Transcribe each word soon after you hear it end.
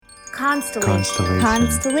Constellation.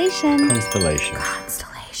 Constellation. Constellation.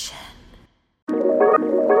 Constellation.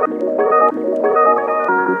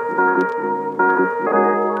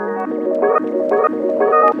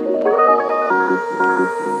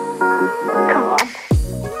 Come on.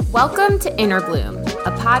 Welcome to Inner Bloom,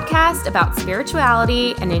 a podcast about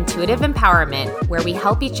spirituality and intuitive empowerment where we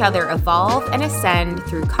help each other evolve and ascend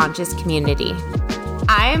through conscious community.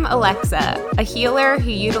 I'm Alexa, a healer who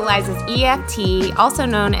utilizes EFT, also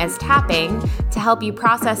known as tapping, to help you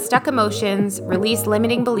process stuck emotions, release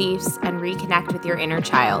limiting beliefs, and reconnect with your inner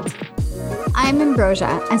child. I'm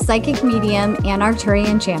Ambrosia, a psychic medium and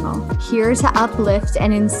Arcturian channel, here to uplift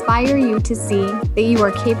and inspire you to see that you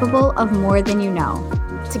are capable of more than you know.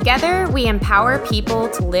 Together, we empower people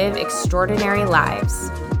to live extraordinary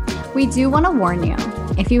lives. We do want to warn you,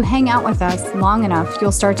 if you hang out with us long enough,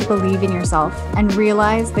 you'll start to believe in yourself and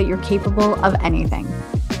realize that you're capable of anything.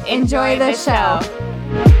 Enjoy the show.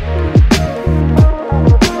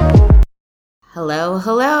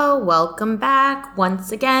 Hello. Welcome back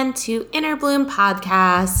once again to Inner Bloom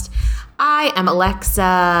Podcast. I am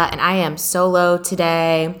Alexa and I am solo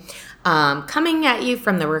today, coming at you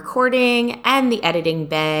from the recording and the editing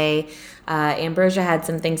bay. Ambrosia had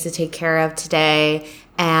some things to take care of today,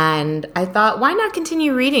 and I thought, why not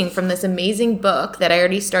continue reading from this amazing book that I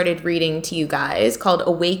already started reading to you guys called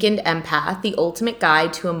Awakened Empath, The Ultimate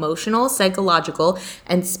Guide to Emotional, Psychological,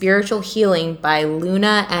 and Spiritual Healing by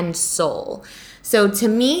Luna and Soul. So to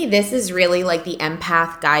me, this is really like the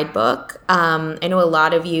empath guidebook. I know a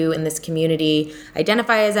lot of you in this community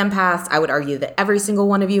identify as empaths. I would argue that every single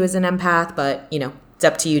one of you is an empath, but it's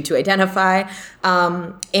up to you to identify.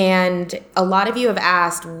 And a lot of you have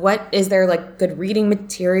asked, what is there like good reading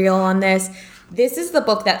material on this? This is the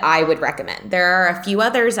book that I would recommend. There are a few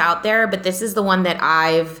others out there, but this is the one that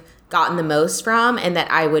I've gotten the most from and that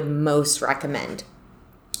I would most recommend.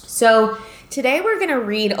 So today we're going to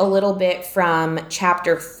read a little bit from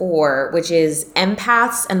chapter 4, which is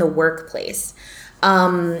Empaths and the Workplace.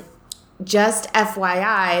 Just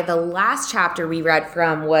FYI, the last chapter we read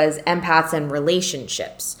from was Empaths and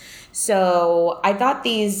Relationships. So I thought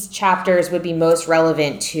these chapters would be most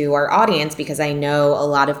relevant to our audience because I know a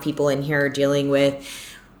lot of people in here are dealing with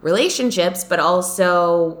relationships, but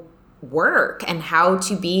also work and how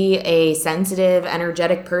to be a sensitive,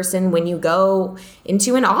 energetic person when you go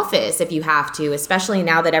into an office if you have to, especially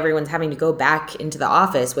now that everyone's having to go back into the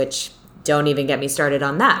office, which don't even get me started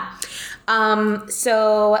on that.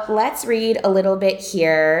 So let's read a little bit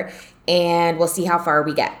here and we'll see how far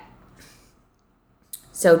we get.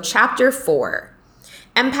 So chapter 4,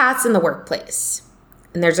 Empaths in the Workplace.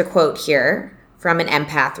 And there's a quote here from an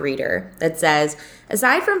empath reader that says,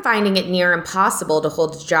 aside from finding it near impossible to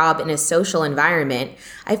hold a job in a social environment,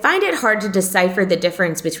 I find it hard to decipher the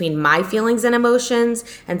difference between my feelings and emotions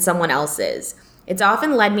and someone else's. It's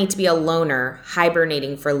often led me to be a loner,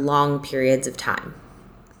 hibernating for long periods of time.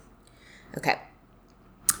 Okay.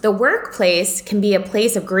 The workplace can be a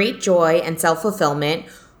place of great joy and self-fulfillment,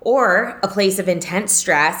 or a place of intense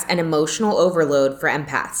stress and emotional overload for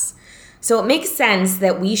empaths. So it makes sense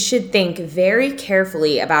that we should think very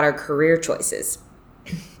carefully about our career choices.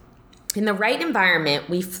 In the right environment,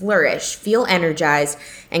 we flourish, feel energized,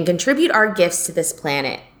 and contribute our gifts to this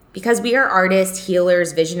planet. Because we are artists,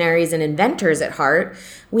 healers, visionaries, and inventors at heart,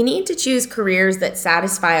 we need to choose careers that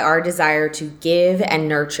satisfy our desire to give and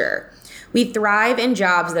nurture. We thrive in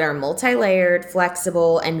jobs that are multi-layered,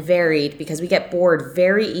 flexible, and varied because we get bored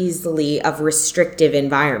very easily of restrictive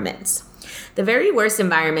environments. The very worst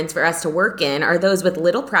environments for us to work in are those with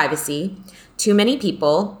little privacy, too many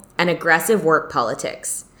people, and aggressive work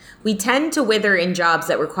politics. We tend to wither in jobs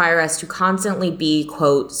that require us to constantly be,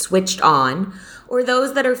 quote, switched on, or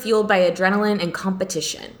those that are fueled by adrenaline and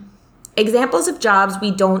competition. Examples of jobs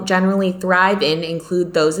we don't generally thrive in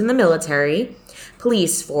include those in the military,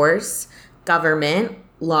 police force, government,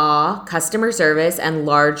 law, customer service, and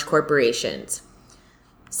large corporations.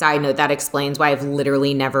 Side note, that explains why I've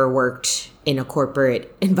literally never worked in a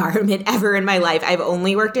corporate environment ever in my life. I've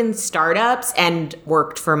only worked in startups and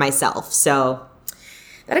worked for myself. So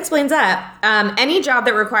that explains that. Any job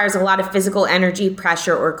that requires a lot of physical energy,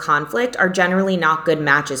 pressure, or conflict are generally not good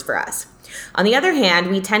matches for us. On the other hand,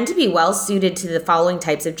 we tend to be well suited to the following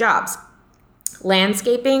types of jobs: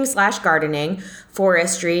 landscaping/gardening,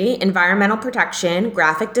 forestry, environmental protection,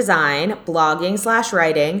 graphic design,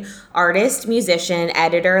 blogging/writing, artist, musician,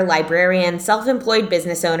 editor, librarian, self-employed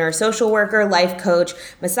business owner, social worker, life coach,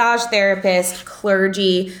 massage therapist,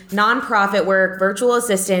 clergy, nonprofit work, virtual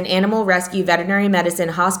assistant, animal rescue, veterinary medicine,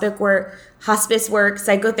 hospice work,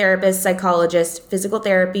 psychotherapist, psychologist, physical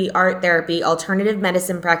therapy, art therapy, alternative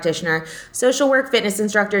medicine practitioner, social work, fitness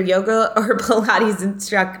instructor, yoga or Pilates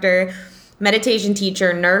instructor, meditation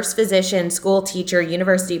teacher, nurse, physician, school teacher,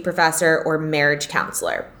 university professor, or marriage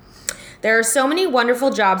counselor. There are so many wonderful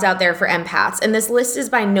jobs out there for empaths, and this list is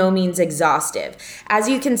by no means exhaustive. As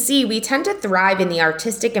you can see, we tend to thrive in the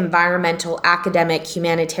artistic, environmental, academic,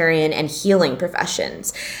 humanitarian, and healing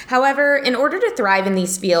professions. However, in order to thrive in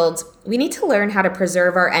these fields, we need to learn how to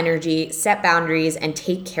preserve our energy, set boundaries, and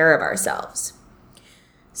take care of ourselves.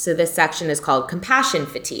 So this section is called compassion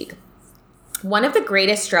fatigue. One of the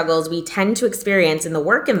greatest struggles we tend to experience in the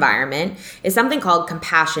work environment is something called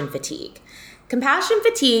compassion fatigue. Compassion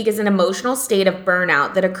fatigue is an emotional state of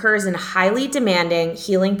burnout that occurs in highly demanding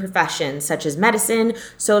healing professions such as medicine,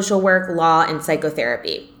 social work, law, and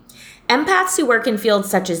psychotherapy. Empaths who work in fields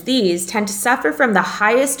such as these tend to suffer from the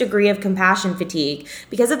highest degree of compassion fatigue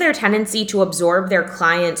because of their tendency to absorb their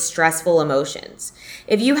clients' stressful emotions.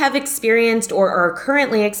 If you have experienced or are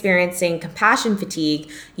currently experiencing compassion fatigue,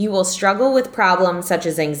 you will struggle with problems such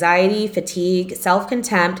as anxiety, fatigue,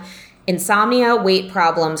 self-contempt, insomnia, weight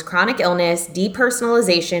problems, chronic illness,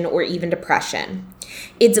 depersonalization, or even depression.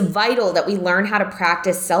 It's vital that we learn how to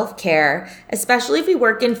practice self-care, especially if we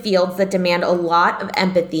work in fields that demand a lot of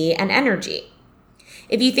empathy and energy.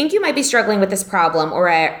 If you think you might be struggling with this problem or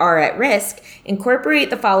are at risk, incorporate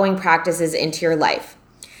the following practices into your life.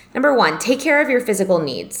 Number 1, take care of your physical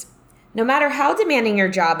needs. No matter how demanding your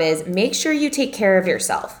job is, make sure you take care of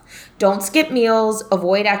yourself. Don't skip meals,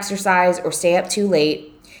 avoid exercise, or stay up too late.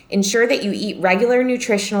 Ensure that you eat regular,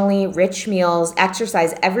 nutritionally rich meals,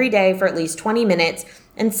 exercise every day for at least 20 minutes,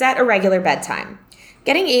 and set a regular bedtime.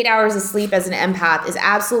 Getting 8 hours of sleep as an empath is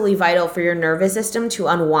absolutely vital for your nervous system to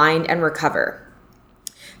unwind and recover.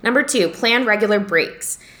 Number 2, plan regular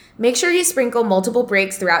breaks. Make sure you sprinkle multiple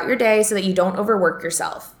breaks throughout your day so that you don't overwork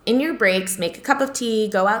yourself. In your breaks, make a cup of tea,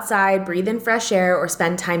 go outside, breathe in fresh air, or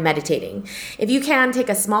spend time meditating. If you can, take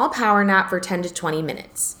a small power nap for 10 to 20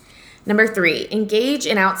 minutes. Number 3, engage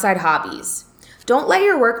in outside hobbies. Don't let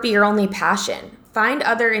your work be your only passion. Find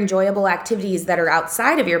other enjoyable activities that are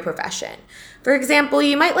outside of your profession. For example,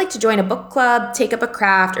 you might like to join a book club, take up a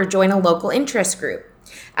craft, or join a local interest group.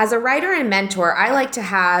 As a writer and mentor, I like to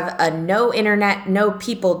have a no internet, no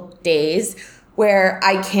people days where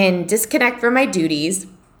I can disconnect from my duties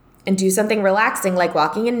and do something relaxing like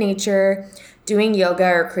walking in nature, doing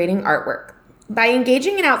yoga, or creating artwork. By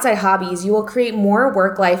engaging in outside hobbies, you will create more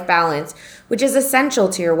work-life balance, which is essential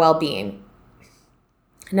to your well-being.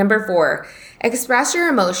 Number 4, express your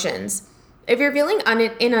emotions. If you're feeling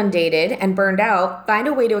inundated and burned out, find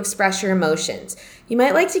a way to express your emotions. You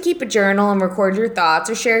might like to keep a journal and record your thoughts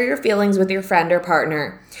or share your feelings with your friend or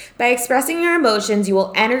partner. By expressing your emotions, you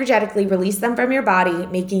will energetically release them from your body,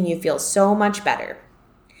 making you feel so much better.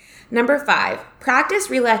 Number 5, practice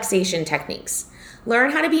relaxation techniques.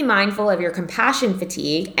 Learn how to be mindful of your compassion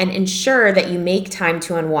fatigue and ensure that you make time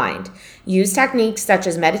to unwind. Use techniques such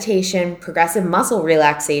as meditation, progressive muscle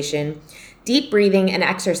relaxation, deep breathing, and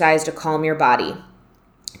exercise to calm your body.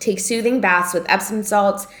 Take soothing baths with Epsom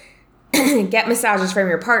salts, get massages from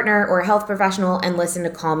your partner or a health professional, and listen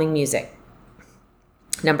to calming music.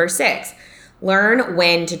 Number 6, learn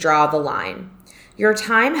when to draw the line. Your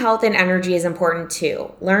time, health, and energy is important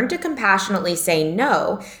too. Learn to compassionately say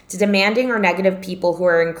no to demanding or negative people who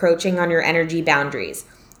are encroaching on your energy boundaries.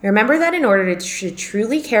 Remember that in order to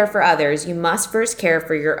truly care for others, you must first care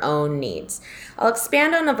for your own needs. I'll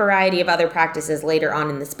expand on a variety of other practices later on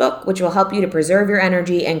in this book, which will help you to preserve your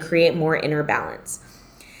energy and create more inner balance.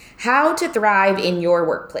 How to thrive in your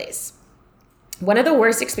workplace. One of the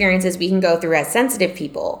worst experiences we can go through as sensitive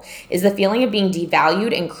people is the feeling of being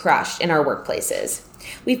devalued and crushed in our workplaces.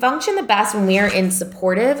 We function the best when we are in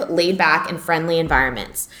supportive, laid-back, and friendly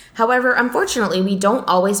environments. However, unfortunately, we don't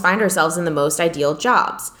always find ourselves in the most ideal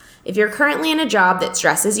jobs. If you're currently in a job that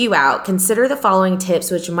stresses you out, consider the following tips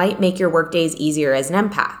which might make your workdays easier as an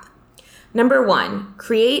empath. Number 1,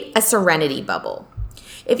 create a serenity bubble.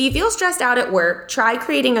 If you feel stressed out at work, try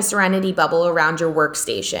creating a serenity bubble around your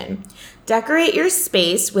workstation. Decorate your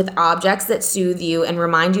space with objects that soothe you and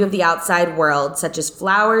remind you of the outside world, such as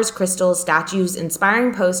flowers, crystals, statues,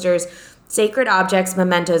 inspiring posters, sacred objects,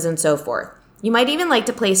 mementos, and so forth. You might even like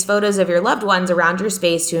to place photos of your loved ones around your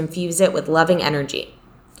space to infuse it with loving energy.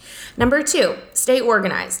 Number 2, stay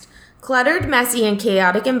organized. Cluttered, messy, and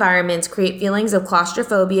chaotic environments create feelings of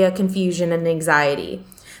claustrophobia, confusion, and anxiety.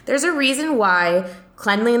 There's a reason why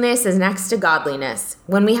cleanliness is next to godliness.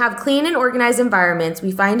 When we have clean and organized environments,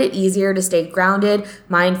 we find it easier to stay grounded,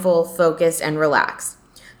 mindful, focused, and relaxed.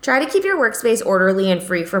 Try to keep your workspace orderly and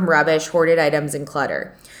free from rubbish, hoarded items, and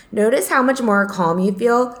clutter. Notice how much more calm you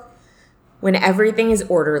feel when everything is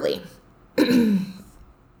orderly.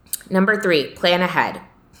 Number 3, plan ahead.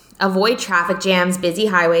 Avoid traffic jams, busy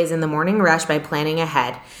highways, and the morning rush by planning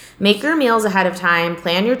ahead. Make your meals ahead of time,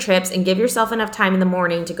 plan your trips, and give yourself enough time in the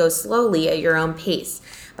morning to go slowly at your own pace.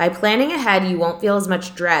 By planning ahead, you won't feel as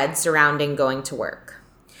much dread surrounding going to work.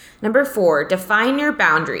 Number 4, define your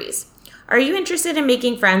boundaries. Are you interested in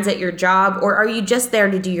making friends at your job, or are you just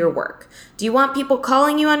there to do your work? Do you want people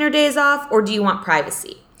calling you on your days off, or do you want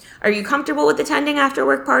privacy? Are you comfortable with attending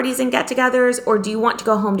after-work parties and get-togethers, or do you want to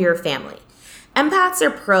go home to your family? Empaths are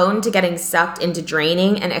prone to getting sucked into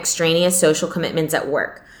draining and extraneous social commitments at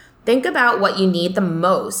work. Think about what you need the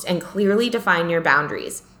most and clearly define your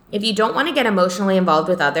boundaries. If you don't want to get emotionally involved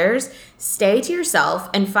with others, stay to yourself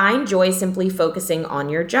and find joy simply focusing on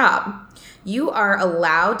your job. You are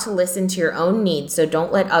allowed to listen to your own needs, so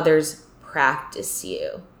don't let others pressure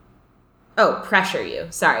you.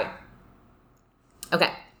 Sorry.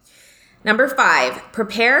 Okay. Number 5,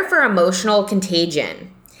 prepare for emotional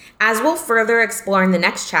contagion. As we'll further explore in the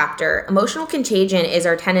next chapter, emotional contagion is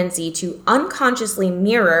our tendency to unconsciously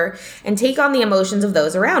mirror and take on the emotions of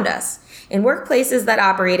those around us. In workplaces that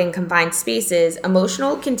operate in confined spaces,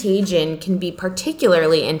 emotional contagion can be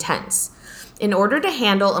particularly intense. In order to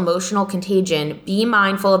handle emotional contagion, be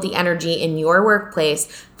mindful of the energy in your workplace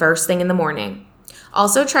first thing in the morning.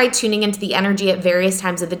 Also, try tuning into the energy at various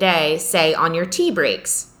times of the day, say on your tea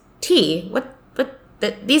breaks. Tea?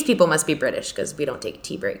 These people must be British because we don't take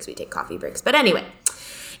tea breaks, we take coffee breaks. But anyway,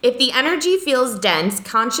 if the energy feels dense,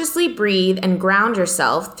 consciously breathe and ground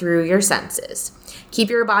yourself through your senses. Keep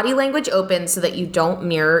your body language open so that you don't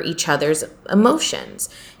mirror each other's emotions.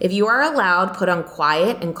 If you are allowed, put on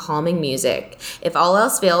quiet and calming music. If all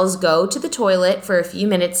else fails, go to the toilet for a few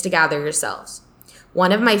minutes to gather yourselves.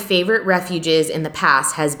 One of my favorite refuges in the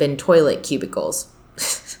past has been toilet cubicles.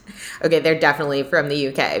 Okay, they're definitely from the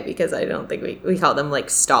UK because I don't think we call them like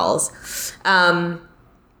stalls.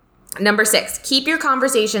 Number 6, keep your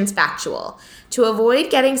conversations factual. To avoid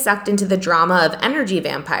getting sucked into the drama of energy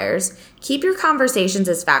vampires, keep your conversations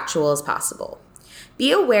as factual as possible.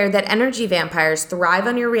 Be aware that energy vampires thrive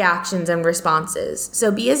on your reactions and responses, so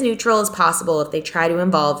be as neutral as possible if they try to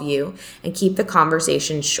involve you and keep the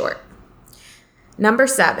conversation short. Number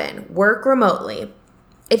 7, work remotely.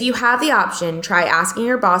 If you have the option, try asking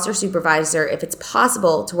your boss or supervisor if it's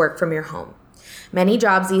possible to work from your home. Many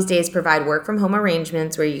jobs these days provide work-from-home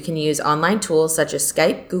arrangements where you can use online tools such as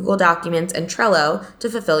Skype, Google Documents, and Trello to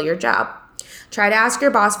fulfill your job. Try to ask your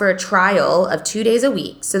boss for a trial of 2 days a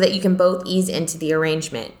week so that you can both ease into the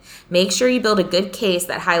arrangement. Make sure you build a good case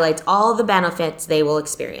that highlights all the benefits they will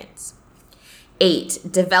experience. 8,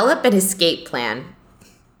 develop an escape plan.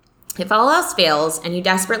 If all else fails and you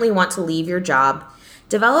desperately want to leave your job,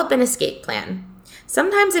 develop an escape plan.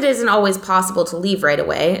 Sometimes it isn't always possible to leave right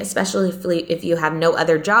away, especially if you have no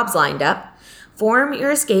other jobs lined up. Form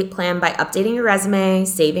your escape plan by updating your resume,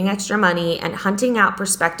 saving extra money, and hunting out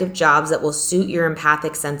prospective jobs that will suit your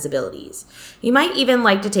empathic sensibilities. You might even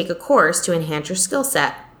like to take a course to enhance your skill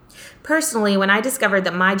set. Personally, when I discovered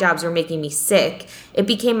that my jobs were making me sick, it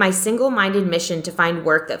became my single-minded mission to find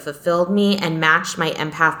work that fulfilled me and matched my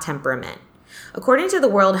empath temperament. According to the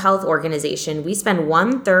World Health Organization, we spend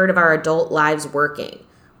 1/3 of our adult lives working.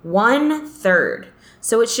 1/3.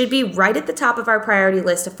 So it should be right at the top of our priority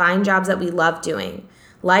list to find jobs that we love doing.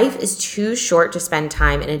 Life is too short to spend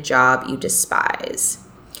time in a job you despise.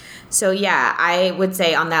 So yeah, I would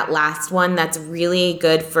say on that last one, that's really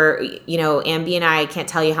good for, Ambi and I can't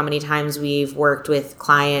tell you how many times we've worked with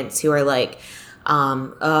clients who are like,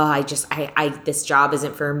 this job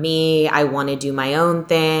isn't for me. I want to do my own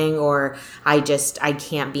thing, or I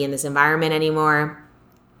can't be in this environment anymore.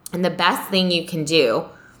 And the best thing you can do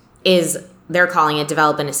is, they're calling it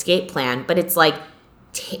develop an escape plan, but it's like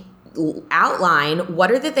outline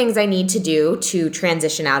what are the things I need to do to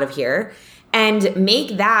transition out of here and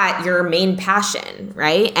make that your main passion,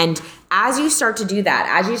 right? And as you start to do that,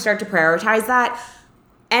 as you start to prioritize that,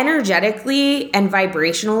 energetically and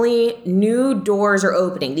vibrationally, new doors are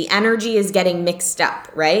opening. The energy is getting mixed up,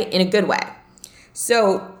 right? In a good way.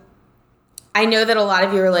 So I know that a lot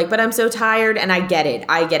of you are like, but I'm so tired, and I get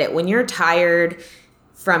it. When you're tired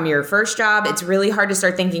from your first job, it's really hard to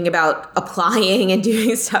start thinking about applying and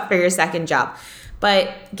doing stuff for your second job.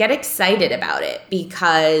 But get excited about it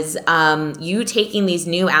because you taking these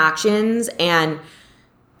new actions and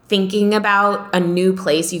thinking about a new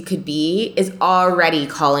place you could be is already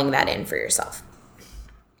calling that in for yourself.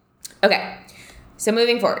 Okay, so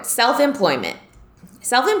moving forward, self-employment.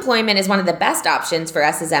 Self-employment is one of the best options for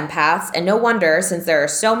us as empaths, and no wonder since there are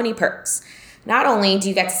so many perks. Not only do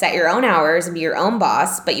you get to set your own hours and be your own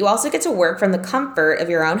boss, but you also get to work from the comfort of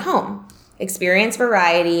your own home, experience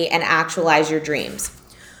variety, and actualize your dreams.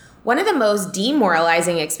 One of the most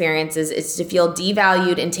demoralizing experiences is to feel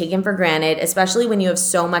devalued and taken for granted, especially when you have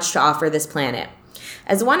so much to offer this planet.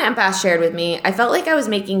 As one empath shared with me, I felt like I was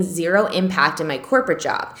making zero impact in my corporate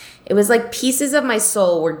job. It was like pieces of my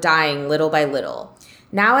soul were dying little by little.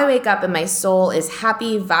 Now I wake up and my soul is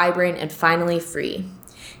happy, vibrant, and finally free.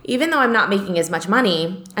 Even though I'm not making as much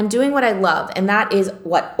money, I'm doing what I love, and that is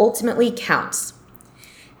what ultimately counts.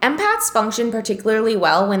 Empaths function particularly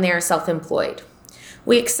well when they are self-employed.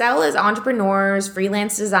 We excel as entrepreneurs,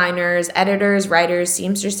 freelance designers, editors, writers,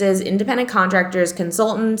 seamstresses, independent contractors,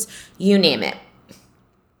 consultants, you name it.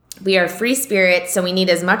 We are free spirits, so we need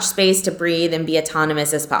as much space to breathe and be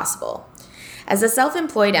autonomous as possible. As a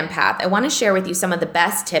self-employed empath, I want to share with you some of the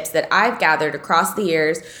best tips that I've gathered across the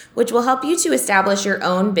years, which will help you to establish your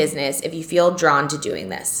own business if you feel drawn to doing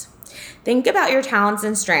this. Think about your talents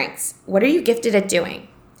and strengths. What are you gifted at doing?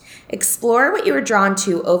 Explore what you are drawn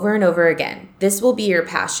to over and over again. This will be your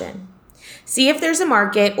passion. See if there's a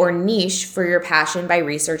market or niche for your passion by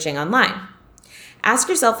researching online. Ask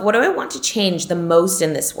yourself, what do I want to change the most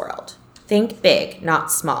in this world? Think big,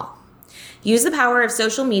 not small. Use the power of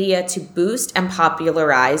social media to boost and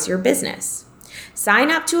popularize your business. Sign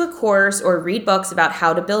up to a course or read books about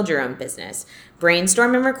how to build your own business.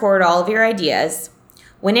 Brainstorm and record all of your ideas.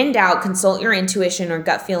 When in doubt, consult your intuition or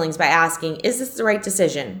gut feelings by asking, is this the right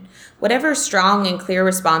decision? Whatever strong and clear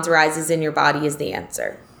response arises in your body is the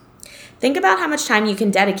answer. Think about how much time you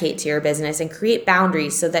can dedicate to your business and create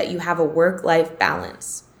boundaries so that you have a work-life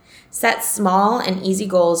balance. Set small and easy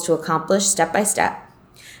goals to accomplish step by step.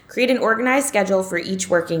 Create an organized schedule for each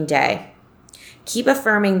working day. Keep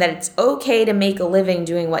affirming that it's okay to make a living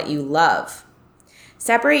doing what you love.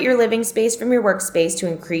 Separate your living space from your workspace to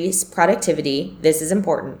increase productivity. This is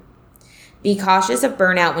important. Be cautious of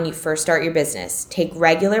burnout when you first start your business. Take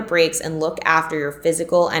regular breaks and look after your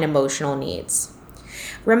physical and emotional needs.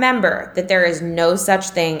 Remember that there is no such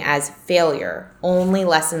thing as failure, only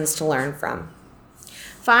lessons to learn from.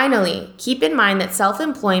 Finally, keep in mind that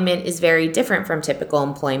self-employment is very different from typical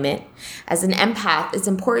employment. As an empath, it's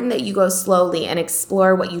important that you go slowly and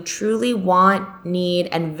explore what you truly want, need,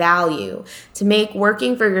 and value to make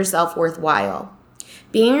working for yourself worthwhile.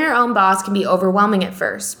 Being your own boss can be overwhelming at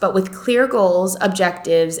first, but with clear goals,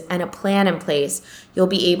 objectives, and a plan in place, you'll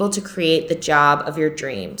be able to create the job of your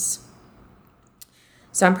dreams.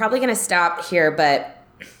 So I'm probably going to stop here, but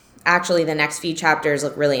actually the next few chapters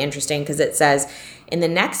look really interesting because it says, in the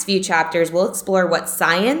next few chapters, we'll explore what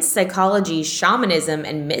science, psychology, shamanism,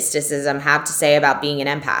 and mysticism have to say about being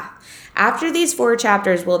an empath. After these 4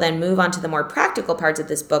 chapters, we'll then move on to the more practical parts of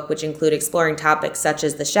this book, which include exploring topics such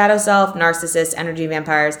as the shadow self, narcissists, energy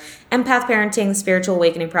vampires, empath parenting, the spiritual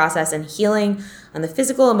awakening process, and healing on the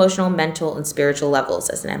physical, emotional, mental, and spiritual levels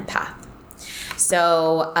as an empath.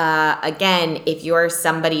 So again, if you're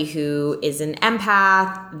somebody who is an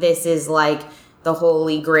empath, this is like the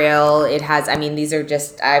holy grail. It has, these are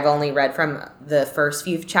just, I've only read from the first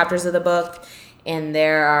few chapters of the book. And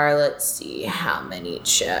there are, let's see, how many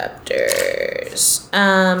chapters? There's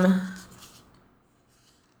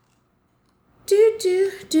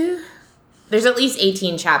at least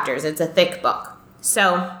 18 chapters. It's a thick book.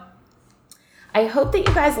 So I hope that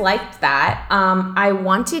you guys liked that. I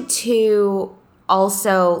wanted to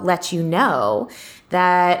also let you know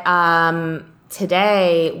that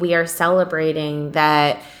today we are celebrating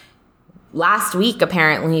that last week,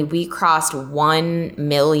 apparently, we crossed 1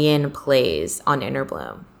 million plays on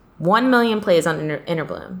Innerbloom. 1 million plays on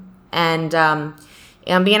Innerbloom. And Ambi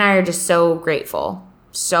and I are just so grateful.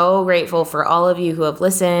 So grateful for all of you who have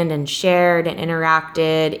listened and shared and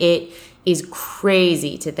interacted. It is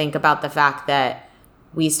crazy to think about the fact that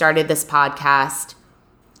we started this podcast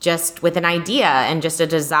just with an idea and just a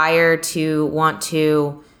desire to want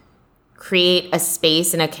to create a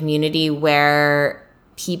space and a community where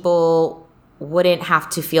people wouldn't have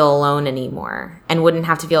to feel alone anymore and wouldn't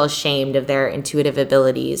have to feel ashamed of their intuitive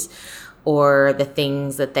abilities or the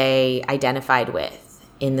things that they identified with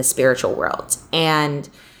in the spiritual world. And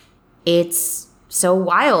it's so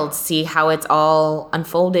wild to see how it's all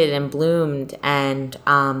unfolded and bloomed. And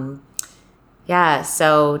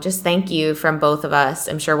so just thank you from both of us.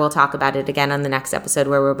 I'm sure we'll talk about it again on the next episode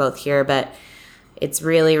where we're both here, but It's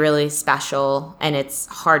really, really special, and it's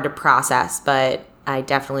hard to process, but I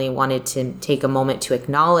definitely wanted to take a moment to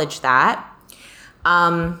acknowledge that.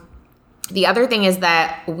 The other thing is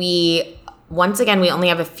that we only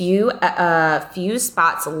have a few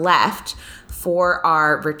spots left for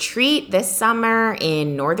our retreat this summer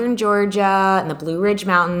in northern Georgia in the Blue Ridge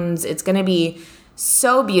Mountains. It's going to be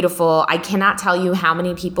so beautiful. I cannot tell you how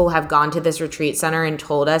many people have gone to this retreat center and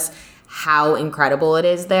told us how incredible it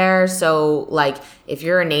is there. So like if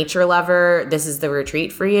you're a nature lover, this is the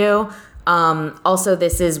retreat for you. Also,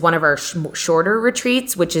 this is one of our shorter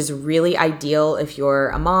retreats, which is really ideal if you're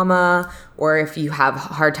a mama or if you have a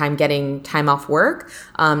hard time getting time off work.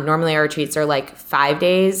 Normally our retreats are like 5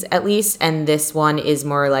 days at least, and this one is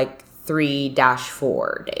more like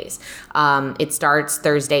 3-4 days. It starts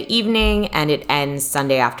Thursday evening and it ends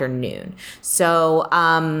Sunday afternoon. So,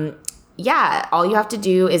 yeah, all you have to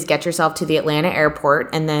do is get yourself to the Atlanta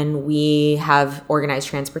airport, and then we have organized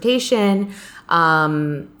transportation,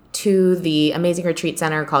 to the amazing retreat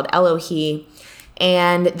center called Elohi.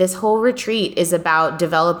 And this whole retreat is about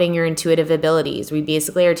developing your intuitive abilities. We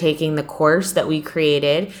basically are taking the course that we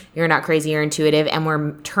created, You're Not Crazy, You're Intuitive, and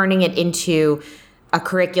we're turning it into a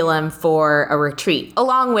curriculum for a retreat,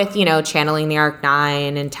 along with, channeling the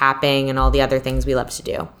Arc-9 and tapping and all the other things we love to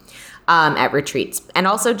do at retreats. And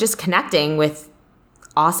also just connecting with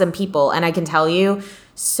awesome people. And I can tell you,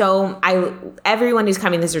 everyone who's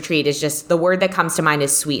coming to this retreat is just, the word that comes to mind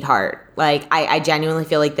is sweetheart. Like, I genuinely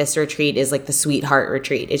feel like this retreat is like the sweetheart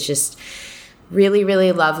retreat. It's just really,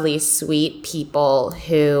 really lovely, sweet people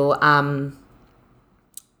who are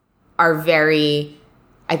very,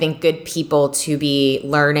 I think, good people to be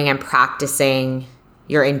learning and practicing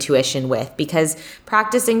your intuition with, because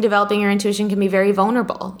developing your intuition can be very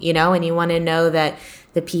vulnerable, and you want to know that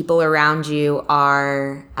the people around you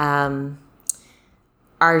are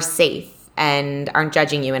safe and aren't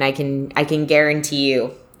judging you. And I can guarantee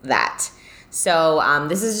you that. So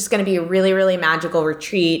this is just going to be a really, really magical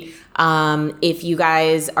retreat. If you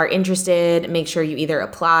guys are interested, make sure you either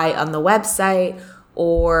apply on the website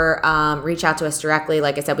or reach out to us directly.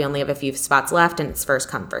 Like I said, we only have a few spots left, and it's first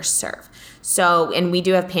come, first serve. So, and we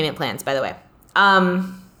do have payment plans, by the way.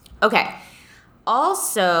 Okay.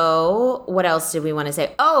 Also, what else did we want to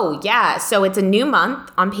say? Oh, yeah. So it's a new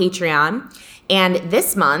month on Patreon. And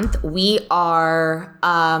this month we are,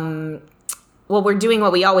 we're doing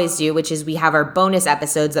what we always do, which is we have our bonus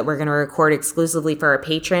episodes that we're going to record exclusively for our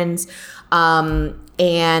patrons.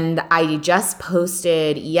 And I just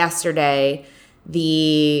posted yesterday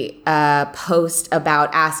the post about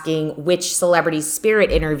asking which celebrity spirit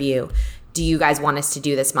interview do you guys want us to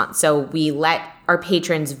do this month. So we let our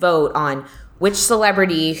patrons vote on which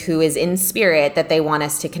celebrity who is in spirit that they want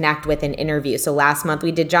us to connect with and interview. So last month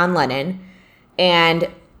we did John Lennon. And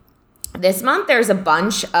this month there's a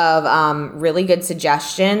bunch of really good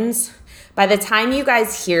suggestions. By the time you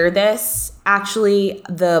guys hear this, actually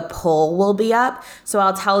the poll will be up. So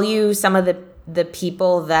I'll tell you some of the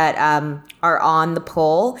people that are on the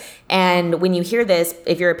poll. And when you hear this,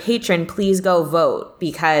 if you're a patron, please go vote,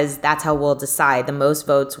 because that's how we'll decide. The most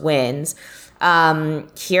votes wins.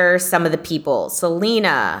 Here are some of the people: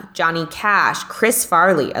 Selena, Johnny Cash, Chris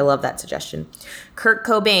Farley. I love that suggestion. Kurt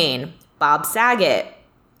Cobain, Bob Saget,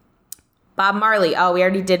 Bob Marley. Oh, we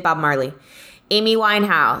already did Bob Marley. Amy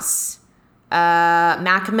Winehouse,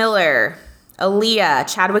 Mac Miller, Aaliyah,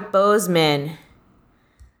 Chadwick Boseman.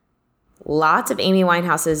 Lots of Amy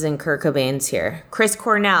Winehouses and Kurt Cobains here. Chris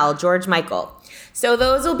Cornell, George Michael. So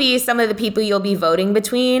those will be some of the people you'll be voting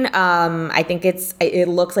between. I think it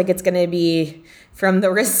looks like it's going to be, from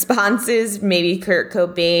the responses, maybe Kurt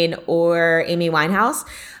Cobain or Amy Winehouse.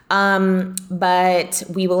 But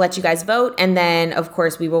we will let you guys vote. And then, of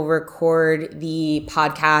course, we will record the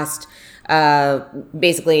podcast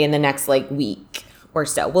basically in the next week or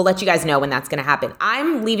so. We'll let you guys know when that's going to happen.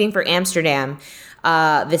 I'm leaving for Amsterdam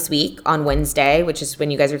this week on Wednesday, which is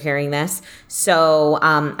when you guys are hearing this. So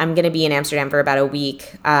I'm going to be in Amsterdam for about a week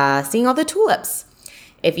seeing all the tulips.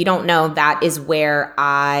 If you don't know, that is where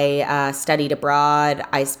I studied abroad.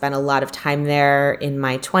 I spent a lot of time there in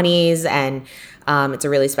my 20s, and it's a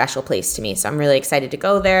really special place to me. So I'm really excited to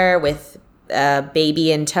go there with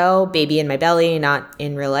baby in tow, baby in my belly, not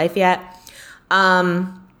in real life yet.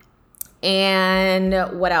 And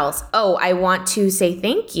what else? Oh, I want to say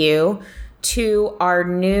thank you to our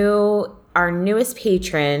newest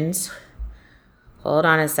patrons. Hold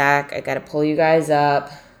on a sec. I got to pull you guys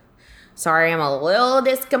up. Sorry, I'm a little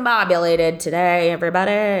discombobulated today,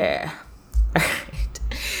 everybody. All right.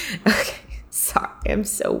 Okay. Sorry, I'm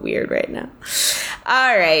so weird right now.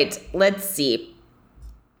 All right. Let's see.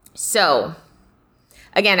 So,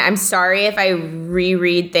 Again, I'm sorry if I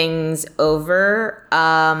reread things over,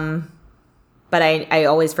 but I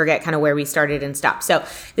always forget kind of where we started and stopped. So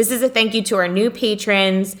this is a thank you to our new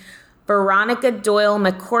patrons, Veronica Doyle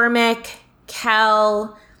McCormick,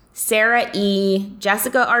 Kel, Sarah E.,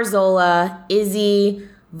 Jessica Arzola, Izzy,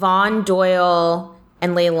 Vaughn Doyle,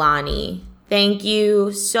 and Leilani. Thank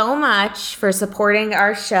you so much for supporting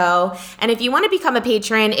our show. And if you want to become a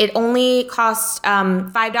patron, it only costs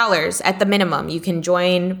 $5 at the minimum. You can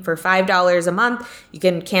join for $5 a month. You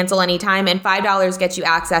can cancel anytime. And $5 gets you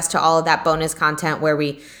access to all of that bonus content where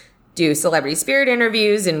we do celebrity spirit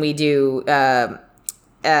interviews and we do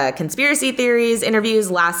conspiracy theories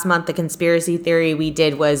interviews. Last month, the conspiracy theory we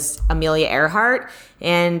did was Amelia Earhart.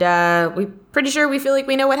 And we feel like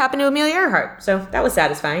we know what happened to Amelia Earhart. So that was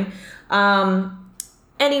satisfying.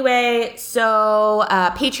 Anyway, so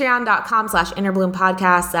patreon.com/Innerbloom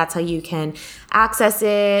Podcast. That's how you can access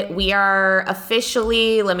it. We are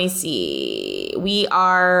officially, we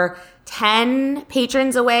are 10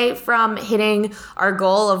 patrons away from hitting our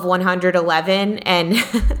goal of 111. And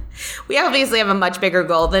we obviously have a much bigger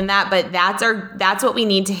goal than that, but that's what we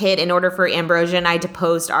need to hit in order for Ambrosia and I to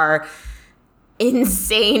post our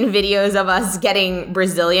insane videos of us getting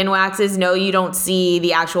Brazilian waxes. No, you don't see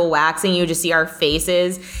the actual waxing. You just see our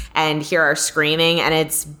faces and hear our screaming. And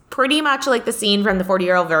it's pretty much like the scene from The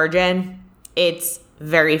 40-Year-Old Virgin. It's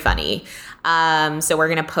very funny. So we're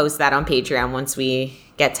going to post that on Patreon once we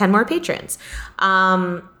get 10 more patrons.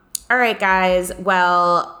 All right, guys.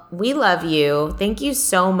 Well, we love you. Thank you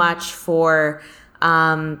so much for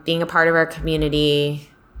being a part of our community.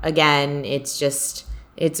 Again, it's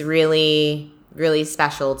really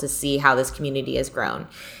special to see how this community has grown.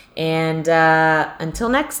 And until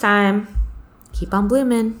next time, keep on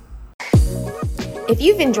blooming. If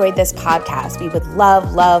you've enjoyed this podcast, we would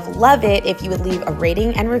love it if you would leave a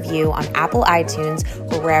rating and review on Apple iTunes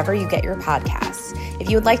or wherever you get your podcasts. If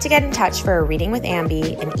you would like to get in touch for a reading with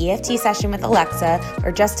Ambi, an EFT session with Alexa,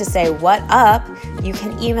 or just to say what up, you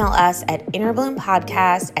can email us at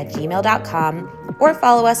innerbloompodcast@gmail.com or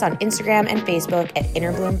follow us on Instagram and Facebook at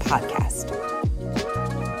Innerbloom Podcast.